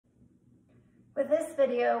With this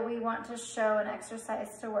video, we want to show an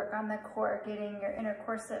exercise to work on the core, getting your inner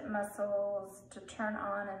corset muscles to turn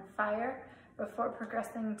on and fire before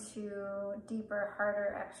progressing to deeper,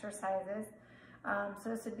 harder exercises. So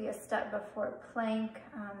this would be a step before plank.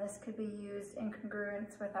 This could be used in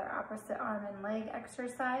congruence with our opposite arm and leg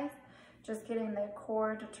exercise, just getting the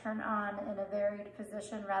core to turn on in a varied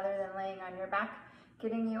position rather than laying on your back,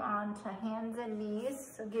 getting you onto hands and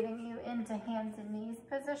knees, so getting you into hands and knees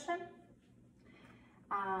position.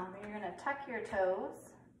 You're going to tuck your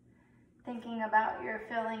toes, thinking about your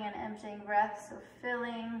filling and emptying breath. So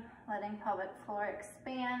filling, letting pelvic floor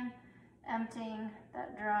expand, emptying,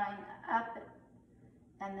 that drawing up,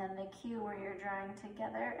 and then the cue where you're drawing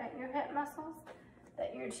together at your hip muscles,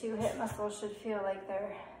 that your two hip muscles should feel like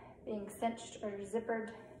they're being cinched or zippered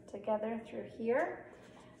together through here.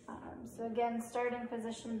 So again, starting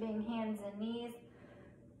position being hands and knees,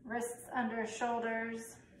 wrists under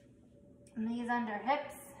shoulders, knees under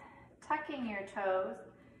hips, tucking your toes,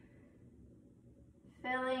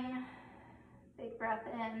 filling, big breath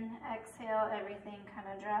in, exhale, everything kind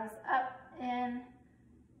of draws up, in,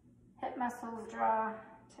 hip muscles draw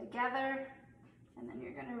together, and then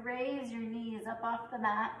you're going to raise your knees up off the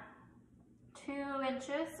mat 2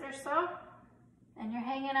 inches or so, and you're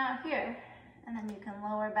hanging out here, and then you can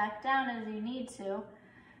lower back down as you need to.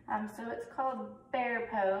 So it's called bear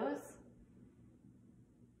pose.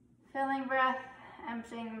 Filling breath,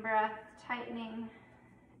 emptying breath, tightening,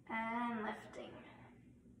 and lifting.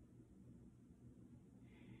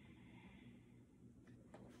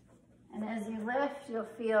 And as you lift, you'll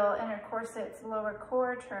feel inner corset's lower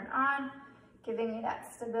core turn on, giving you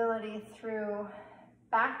that stability through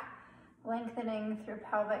back, lengthening through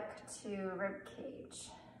pelvic to rib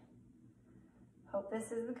cage. Hope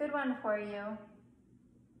this is a good one for you.